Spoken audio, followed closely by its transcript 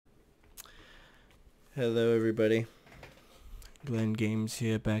Hello everybody, Glenn Games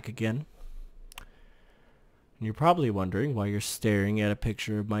here back again. And you're probably wondering why you're staring at a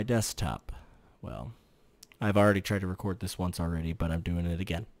picture of my desktop. Well, I've already tried to record this once already, but I'm doing it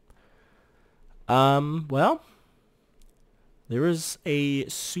again. Well, there was a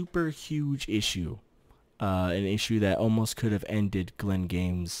super huge issue. An issue that almost could have ended Glenn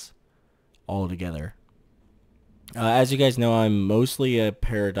Games altogether. As you guys know, I'm mostly a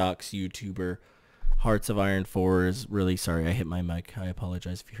Paradox YouTuber. Hearts of Iron 4 is really sorry I hit my mic. I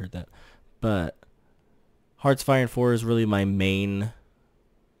apologize if you heard that. But Hearts of Iron 4 is really my main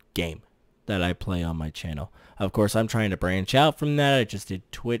game that I play on my channel. Of course, I'm trying to branch out from that. I just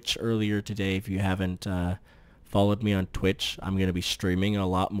did Twitch earlier today. If you haven't followed me on Twitch, I'm going to be streaming a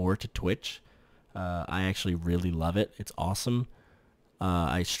lot more to Twitch. I actually really love it. It's awesome.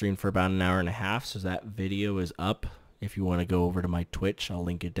 I streamed for about an hour and a half, so that video is up. If you want to go over to my Twitch, I'll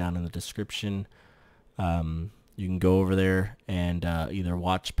link it down in the description. You can go over there and either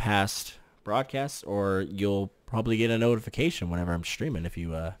watch past broadcasts, or you'll probably get a notification whenever I'm streaming if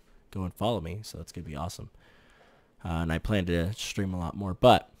you go and follow me. So that's going to be awesome. And I plan to stream a lot more.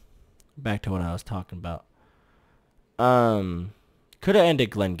 But back to what I was talking about. Could have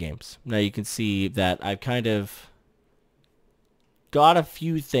ended Glenn Games. Now you can see that I've kind of got a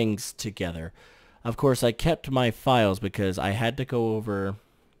few things together. Of course, I kept my files because I had to go over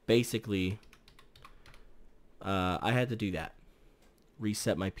basically... I had to do that.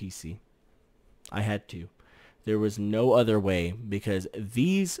 Reset my PC. I had to. There was no other way, because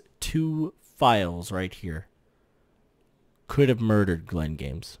these two files right here could have murdered Glenn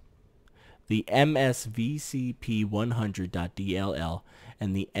Games. The MSVCP100.dll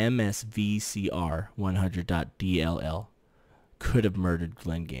and the MSVCR100.dll could have murdered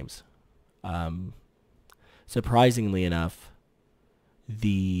Glenn Games. Surprisingly enough,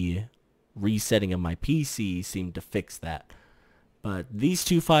 the resetting of my PC seemed to fix that. But these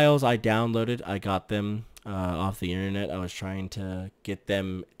two files I downloaded, I got them off the internet. I was trying to get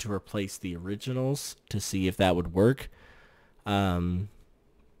them to replace the originals to see if that would work. And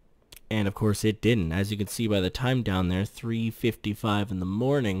of course it didn't. As you can see by the time down there, 3:55 in the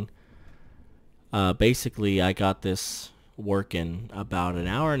morning, basically I got this working about an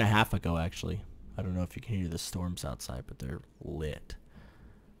hour and a half ago actually. I don't know if you can hear the storms outside, but they're lit.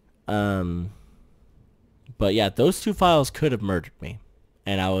 But yeah, those two files could have murdered me,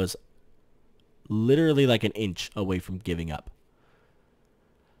 and I was literally like an inch away from giving up.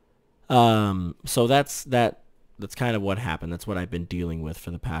 So that's kind of what happened. That's what I've been dealing with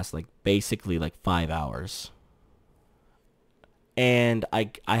for the past basically 5 hours. And I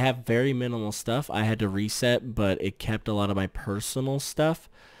have very minimal stuff. I had to reset, but it kept a lot of my personal stuff.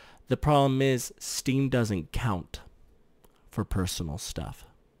 The problem is Steam doesn't count for personal stuff.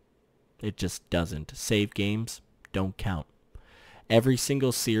 It just doesn't. Save games don't count. Every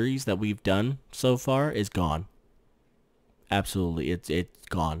single series that we've done so far is gone. Absolutely. It's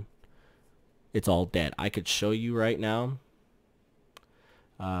gone. It's all dead. I could show you right now.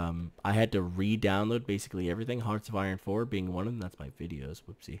 I had to re-download basically everything. Hearts of Iron 4 being one of them. That's my videos.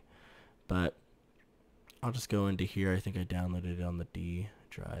 Whoopsie. But I'll just go into here. I think I downloaded it on the D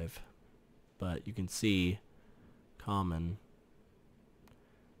drive. But you can see common.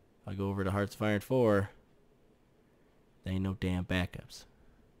 I go over to Hearts of Iron 4, there ain't no damn backups.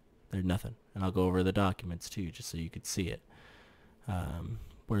 There's nothing. And I'll go over the documents too, just so you could see it.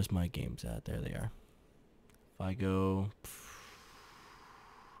 Where's my games at? There they are. If I go...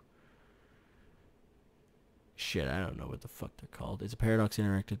 Shit, I don't know what the fuck they're called. Is it Paradox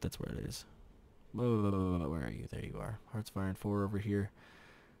Interactive? That's where it is. Where are you? There you are. Hearts of Iron 4 over here.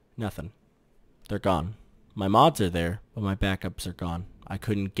 Nothing. They're gone. My mods are there, but my backups are gone. I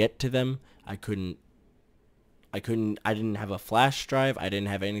couldn't get to them. I didn't have a flash drive. I didn't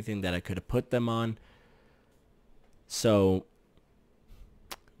have anything that I could have put them on. So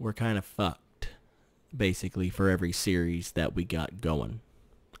we're kind of fucked, basically, for every series that we got going.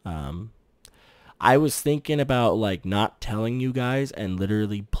 I was thinking about not telling you guys and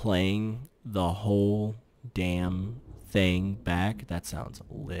literally playing the whole damn thing back. That sounds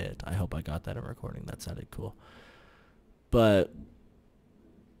lit. I hope I got that in recording. That sounded cool. But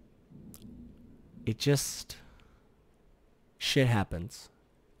it just... shit happens.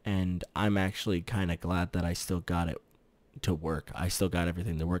 And I'm actually kind of glad that I still got it to work. I still got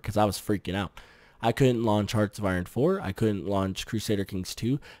everything to work because I was freaking out. I couldn't launch Hearts of Iron 4. I couldn't launch Crusader Kings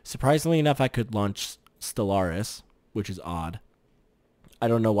 2. Surprisingly enough, I could launch Stellaris, which is odd. I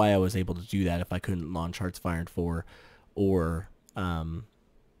don't know why I was able to do that if I couldn't launch Hearts of Iron 4 or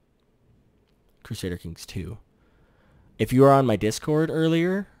Crusader Kings 2. If you were on my Discord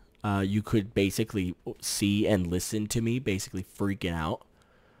earlier, you could basically see and listen to me basically freaking out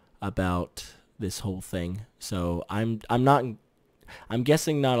about this whole thing. So I'm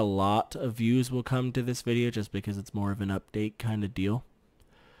guessing not a lot of views will come to this video just because it's more of an update kind of deal.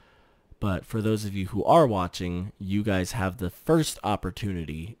 But for those of you who are watching, you guys have the first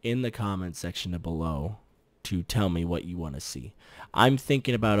opportunity in the comment section below to tell me what you want to see. I'm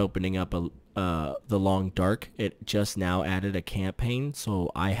thinking about opening up The Long Dark. It just now added a campaign,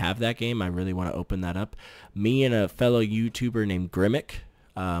 so I have that game. I really want to open that up. Me and a fellow YouTuber named Grimmick.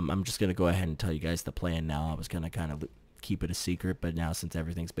 I'm just going to go ahead and tell you guys the plan now. I was going to kind of keep it a secret, but now since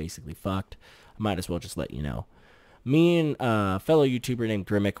everything's basically fucked, I might as well just let you know. Me and a fellow YouTuber named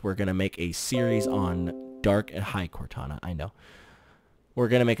Grimmick, we're going to make a series on Dark... Hi, Cortana, I know. We're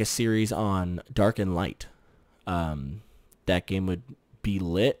going to make a series on Dark and Light. That game would be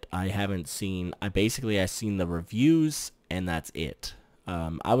lit. I seen the reviews, and that's it.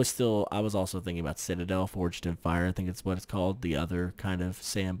 I was also thinking about Citadel, Forged in Fire, I think it's what it's called, the other kind of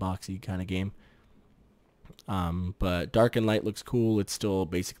sandboxy kind of game. But Dark and Light looks cool. It's still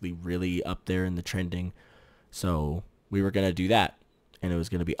basically really up there in the trending. So we were going to do that, and it was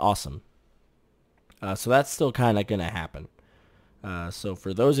going to be awesome. So that's still kind of going to happen. So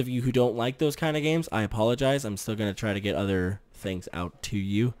for those of you who don't like those kind of games, I apologize. I'm still going to try to get other things out to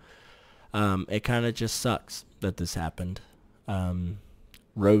you. It kind of just sucks that this happened.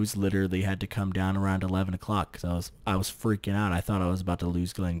 Rose literally had to come down around 11 o'clock because I was freaking out. I thought I was about to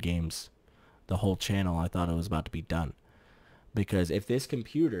lose Glen Games. The whole channel, I thought it was about to be done. Because if this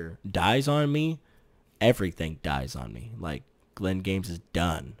computer dies on me, everything dies on me. Like, Glen Games is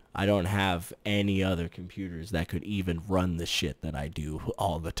done. I don't have any other computers that could even run the shit that I do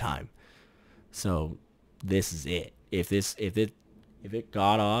all the time. So this is it. If it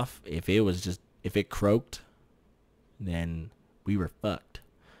got off, if it croaked, then we were fucked.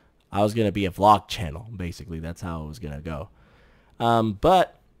 I was gonna be a vlog channel, basically. That's how it was gonna go.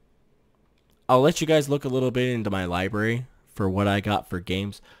 But I'll let you guys look a little bit into my library for what I got for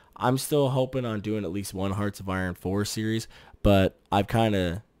games. I'm still hoping on doing at least one Hearts of Iron 4 series, but I've kind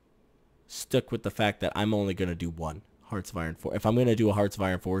of stuck with the fact that I'm only going to do one Hearts of Iron 4. If I'm going to do a Hearts of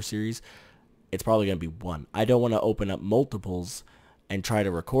Iron 4 series, it's probably going to be one. I don't want to open up multiples and try to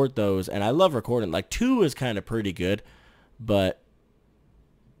record those, and I love recording. Like, 2 is kind of pretty good, but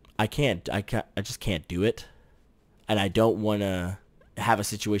I just can't do it, and I don't want to have a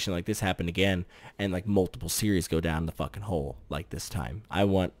situation like this happen again and like multiple series go down the fucking hole like this time.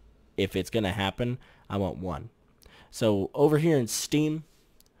 If it's gonna happen, I want one. So over here in Steam,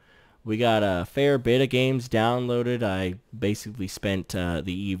 we got a fair bit of games downloaded. I basically spent the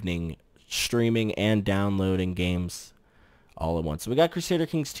evening streaming and downloading games all at once. So we got Crusader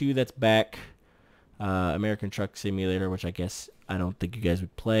Kings 2 that's back, American Truck Simulator, which I guess I don't think you guys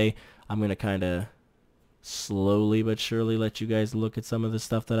would play. I'm gonna kind of slowly but surely let you guys look at some of the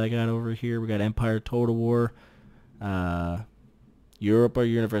stuff that I got over here. We got Empire Total War, Europa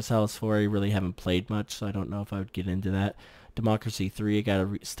Universalis 4. I really haven't played much, so I don't know if I would get into that. Democracy 3, I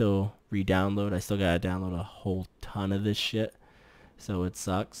gotta still re-download. I still gotta download a whole ton of this shit, so it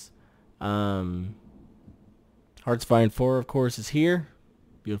sucks. Hearts of Iron 4, of course, is here.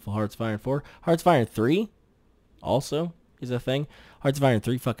 Beautiful Hearts of Iron 4. Hearts of Iron 3 also is a thing. Hearts of Iron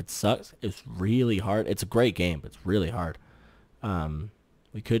 3 fucking sucks. It's really hard. It's a great game, but it's really hard.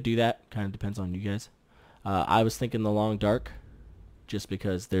 We could do that. Kind of depends on you guys. I was thinking The Long Dark, just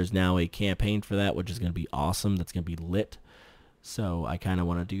because there's now a campaign for that, which is going to be awesome. That's going to be lit. So I kind of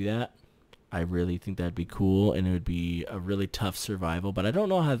want to do that. I really think that'd be cool, and it would be a really tough survival. But I don't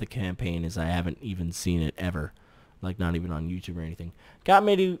know how the campaign is. I haven't even seen it ever. Like, not even on YouTube or anything. Got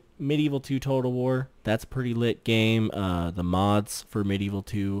Medieval 2 Total War. That's a pretty lit game. The mods for Medieval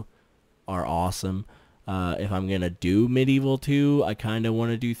 2 are awesome. If I'm going to do Medieval 2, I kind of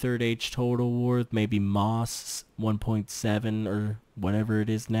want to do Third Age Total War. Maybe Moss 1.7 or whatever it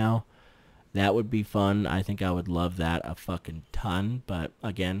is now. That would be fun. I think I would love that a fucking ton. But,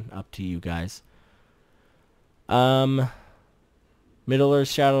 again, up to you guys. Middle-earth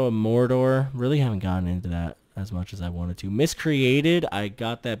Shadow of Mordor. Really haven't gotten into that as much as I wanted to. Miscreated, I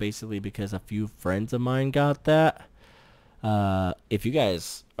got that basically because a few friends of mine got that. If you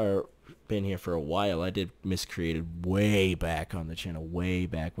guys are been here for a while, I did Miscreated way back on the channel, way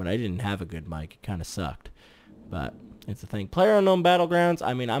back when I didn't have a good mic. It kind of sucked, but it's a thing. PlayerUnknown Battlegrounds,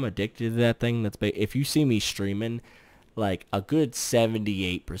 I mean, I'm addicted to that thing. If you see me streaming, like a good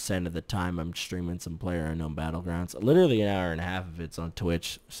 78% of the time I'm streaming some PlayerUnknown Battlegrounds. Literally an hour and a half of it's on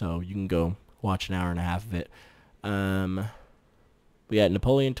Twitch, so you can go watch an hour and a half of it. We got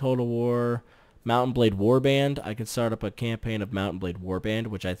Napoleon Total War, Mountain Blade Warband. I could start up a campaign of Mountain Blade Warband,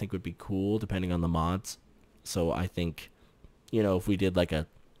 which I think would be cool depending on the mods. So I think, if we did like a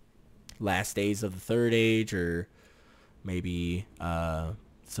Last Days of the Third Age or maybe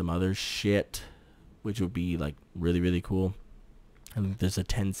some other shit, which would be like really, really cool. I think there's a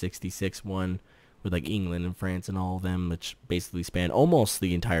 1066 one with like England and France and all of them, which basically span almost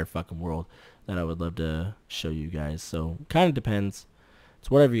the entire fucking world, that I would love to show you guys. So kind of depends.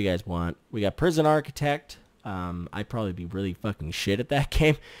 It's whatever you guys want. We got Prison Architect. I'd probably be really fucking shit at that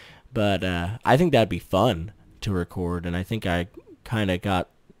game, but I think that'd be fun to record, and I think I kind of got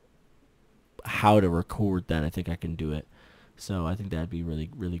how to record that. I think I can do it. So I think that'd be really,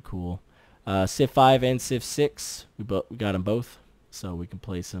 really cool. Civ 5 and Civ 6, we got them both, so we can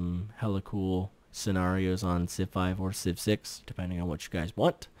play some hella cool scenarios on Civ 5 or Civ 6, depending on what you guys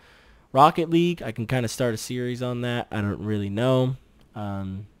want. Rocket League, I can kind of start a series on that. I don't really know.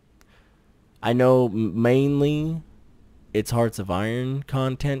 I know mainly it's Hearts of Iron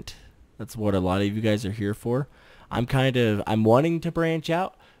content. That's what a lot of you guys are here for. I'm wanting to branch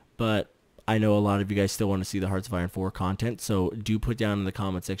out, but I know a lot of you guys still want to see the Hearts of Iron 4 content, so do put down in the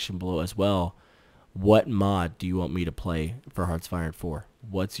comment section below as well, what mod do you want me to play for Hearts of Iron 4?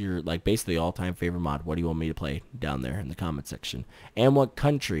 What's your, basically all-time favorite mod? What do you want me to play down there in the comment section? And what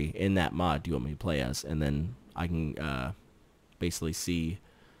country in that mod do you want me to play as? And then I can basically see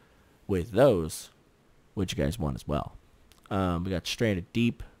with those what you guys want as well. We got Stranded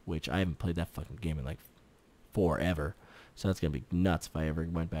Deep, which I haven't played that fucking game in forever. So that's going to be nuts if I ever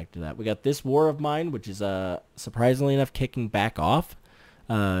went back to that. We got This War of Mine, which is surprisingly enough kicking back off.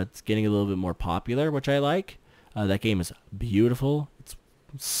 It's getting a little bit more popular, which I like. That game is beautiful. It's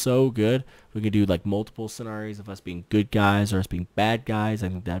so good. We can do multiple scenarios of us being good guys or us being bad guys. I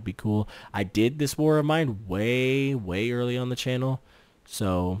think that'd be cool. I did This War of Mine way, way early on the channel.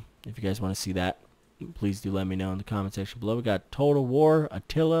 So if you guys want to see that, please do let me know in the comment section below. We got Total War,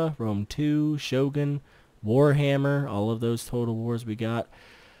 Attila, Rome 2, Shogun, Warhammer, all of those Total Wars we got.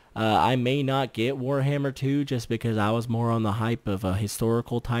 I may not get Warhammer 2 just because I was more on the hype of a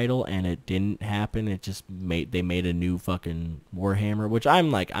historical title and it didn't happen. It just they made a new fucking Warhammer, which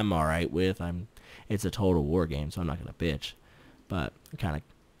I'm alright with. It's a Total War game, so I'm not gonna bitch. But kind of a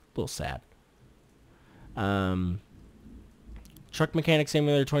little sad. Truck Mechanic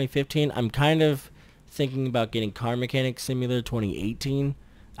Simulator 2015. I'm kind of thinking about getting Car Mechanic Simulator 2018.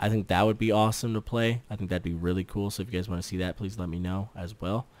 I think that would be awesome to play. I think that'd be really cool. So if you guys want to see that, please let me know as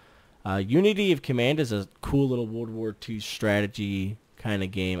well. Unity of Command is a cool little World War II strategy kind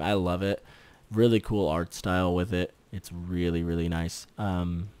of game. I love it. Really cool art style with it. It's really, really nice.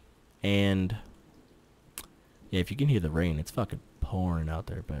 And yeah, if you can hear the rain, it's fucking pouring out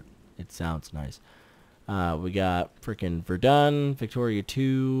there, but it sounds nice. We got freaking Verdun, Victoria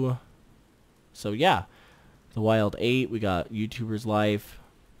 2. So yeah, The Wild 8. We got YouTuber's Life.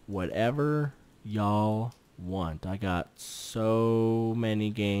 Whatever y'all want. I got so many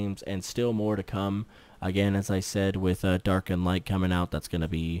games and still more to come. Again, as I said, with Dark and Light coming out, that's going to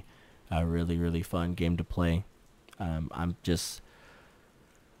be a really, really fun game to play. I'm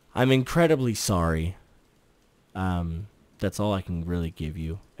incredibly sorry. That's all I can really give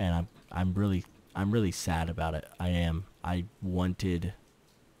you, and I'm really sad about it. I am. I wanted,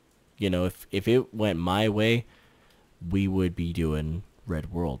 if it went my way, we would be doing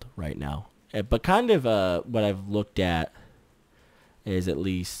Red World right now. But kind of what I've looked at is, at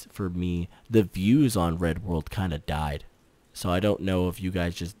least for me, the views on Red World kind of died. So I don't know if you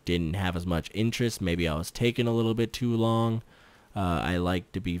guys just didn't have as much interest. Maybe I was taking a little bit too long. I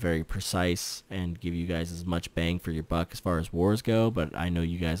like to be very precise and give you guys as much bang for your buck as far as wars go, but I know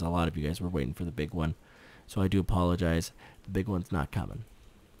a lot of you guys were waiting for the big one. So I do apologize. The big one's not coming,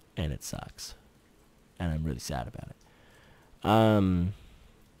 and it sucks. And I'm really sad about it.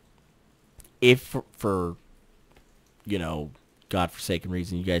 If for godforsaken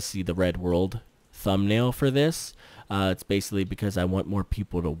reason you guys see the Red World thumbnail for this, it's basically because I want more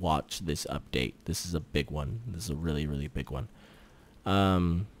people to watch this update. This is a big one. This is a really, really big one.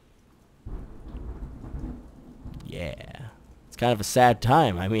 Yeah, it's kind of a sad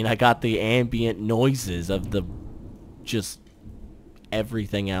time. I mean, I got the ambient noises of just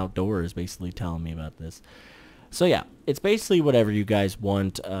everything outdoors basically telling me about this. So yeah, it's basically whatever you guys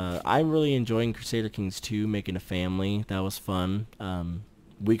want. I'm really enjoying Crusader Kings 2, making a family. That was fun.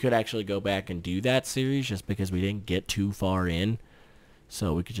 We could actually go back and do that series just because we didn't get too far in.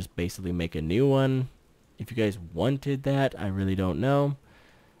 So we could just basically make a new one. If you guys wanted that, I really don't know.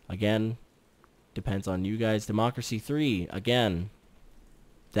 Again, depends on you guys. Democracy 3, again,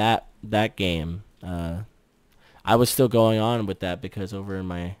 that game. I was still going on with that because over in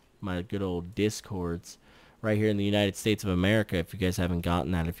my my good old Discords right here in the United States of America. If you guys haven't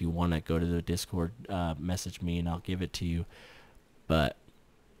gotten that, if you want to go to the Discord, message me and I'll give it to you. But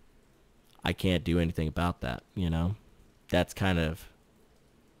I can't do anything about that, you know. That's kind of,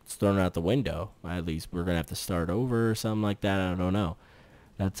 it's thrown out the window. At least we're going to have to start over or something like that. I don't know.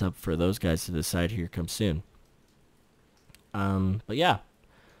 That's up for those guys to decide here come soon. But yeah,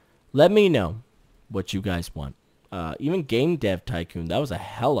 let me know what you guys want. Even Game Dev Tycoon, that was a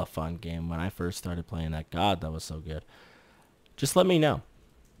hella fun game when I first started playing that. God, that was so good. Just let me know.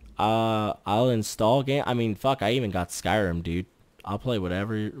 I'll install game. I mean, fuck, I even got Skyrim, dude. I'll play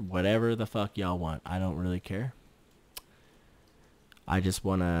whatever the fuck y'all want. I don't really care. I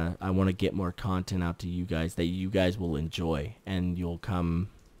wanna get more content out to you guys that you guys will enjoy and you'll come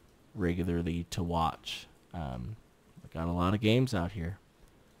regularly to watch. I got a lot of games out here.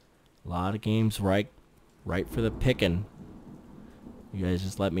 A lot of games right for the picking. You guys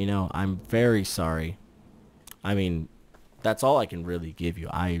just let me know. I'm very sorry. I mean, that's all I can really give you.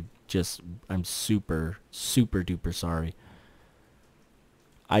 I'm super, super duper sorry.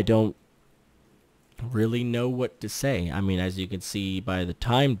 I don't really know what to say. I mean, as you can see by the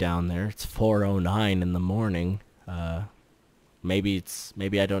time down there, it's 4:09 in the morning. Maybe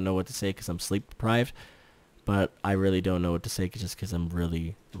I don't know what to say because I'm sleep deprived, but I really don't know what to say just because I'm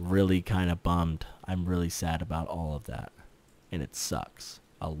really, really kind of bummed. I'm really sad about all of that, and it sucks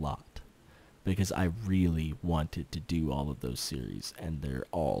a lot because I really wanted to do all of those series, and they're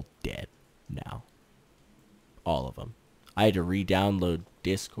all dead now. All of them. I had to re-download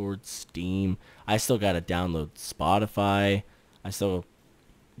Discord, Steam. I still got to download Spotify. I still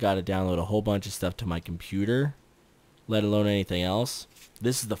got to download a whole bunch of stuff to my computer, let alone anything else.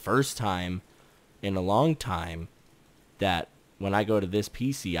 This is the first time in a long time that when I go to this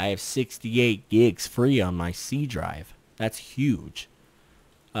PC, I have 68 gigs free on my C drive. That's huge.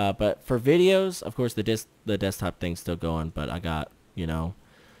 But for videos, of course, the desktop thing's still going, but I got, you know,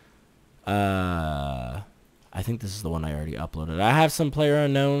 I think this is the one I already uploaded. I have some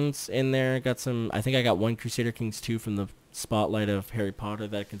PlayerUnknowns in there. I think I got one Crusader Kings 2 from the spotlight of Harry Potter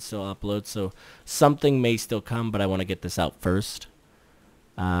that I can still upload. So something may still come, but I want to get this out first.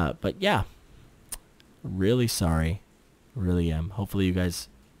 But yeah, really sorry. Really am. Hopefully you guys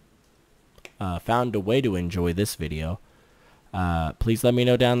found a way to enjoy this video. Please let me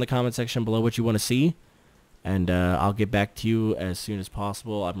know down in the comment section below what you want to see. And I'll get back to you as soon as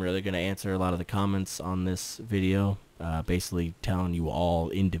possible. I'm really going to answer a lot of the comments on this video. Basically telling you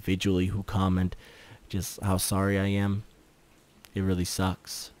all individually who comment just how sorry I am. It really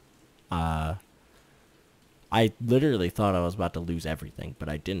sucks. I literally thought I was about to lose everything, but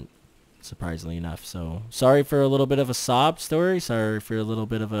I didn't, surprisingly enough. So sorry for a little bit of a sob story. Sorry for a little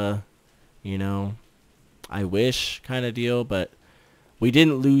bit of a, you know, I wish kind of deal, but we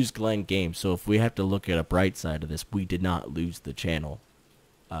didn't lose Glen Games, so if we have to look at a bright side of this, we did not lose the channel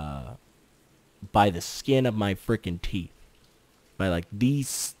by the skin of my freaking teeth. By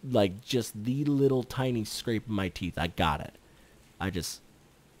just the little tiny scrape of my teeth. I got it.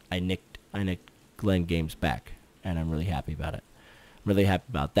 I nicked Glen Games back, and I'm really happy about it. I'm really happy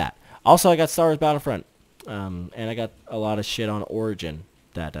about that. Also, I got Star Wars Battlefront, and I got a lot of shit on Origin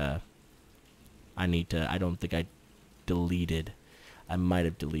that I don't think I deleted. I might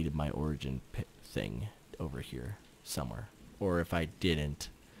have deleted my Origin thing over here somewhere. Or if I didn't,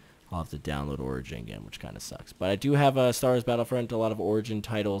 I'll have to download Origin again, which kind of sucks. But I do have Star Wars Battlefront, a lot of Origin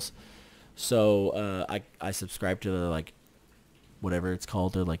titles. So I subscribe to the, like, whatever it's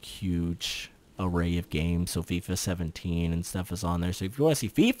called, the, like, huge array of games. So FIFA 17 and stuff is on there. So if you want to see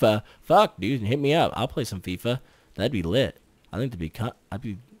FIFA, fuck, dude, hit me up. I'll play some FIFA. That'd be lit. I think that'd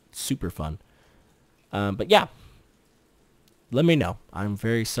be super fun. But yeah. Let me know. I'm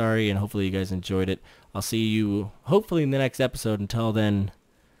very sorry, and hopefully you guys enjoyed it. I'll see you hopefully in the next episode. Until then,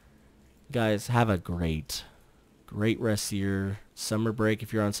 guys, have a great rest of your summer break.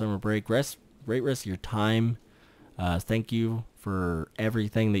 If you're on summer break, great rest of your time. Thank you for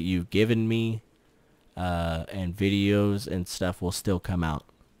everything that you've given me, and videos and stuff will still come out.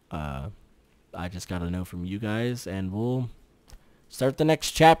 I just got to know from you guys, and we'll start the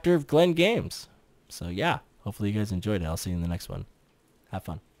next chapter of Glen Games. So yeah. Hopefully you guys enjoyed it. I'll see you in the next one. Have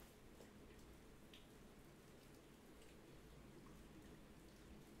fun.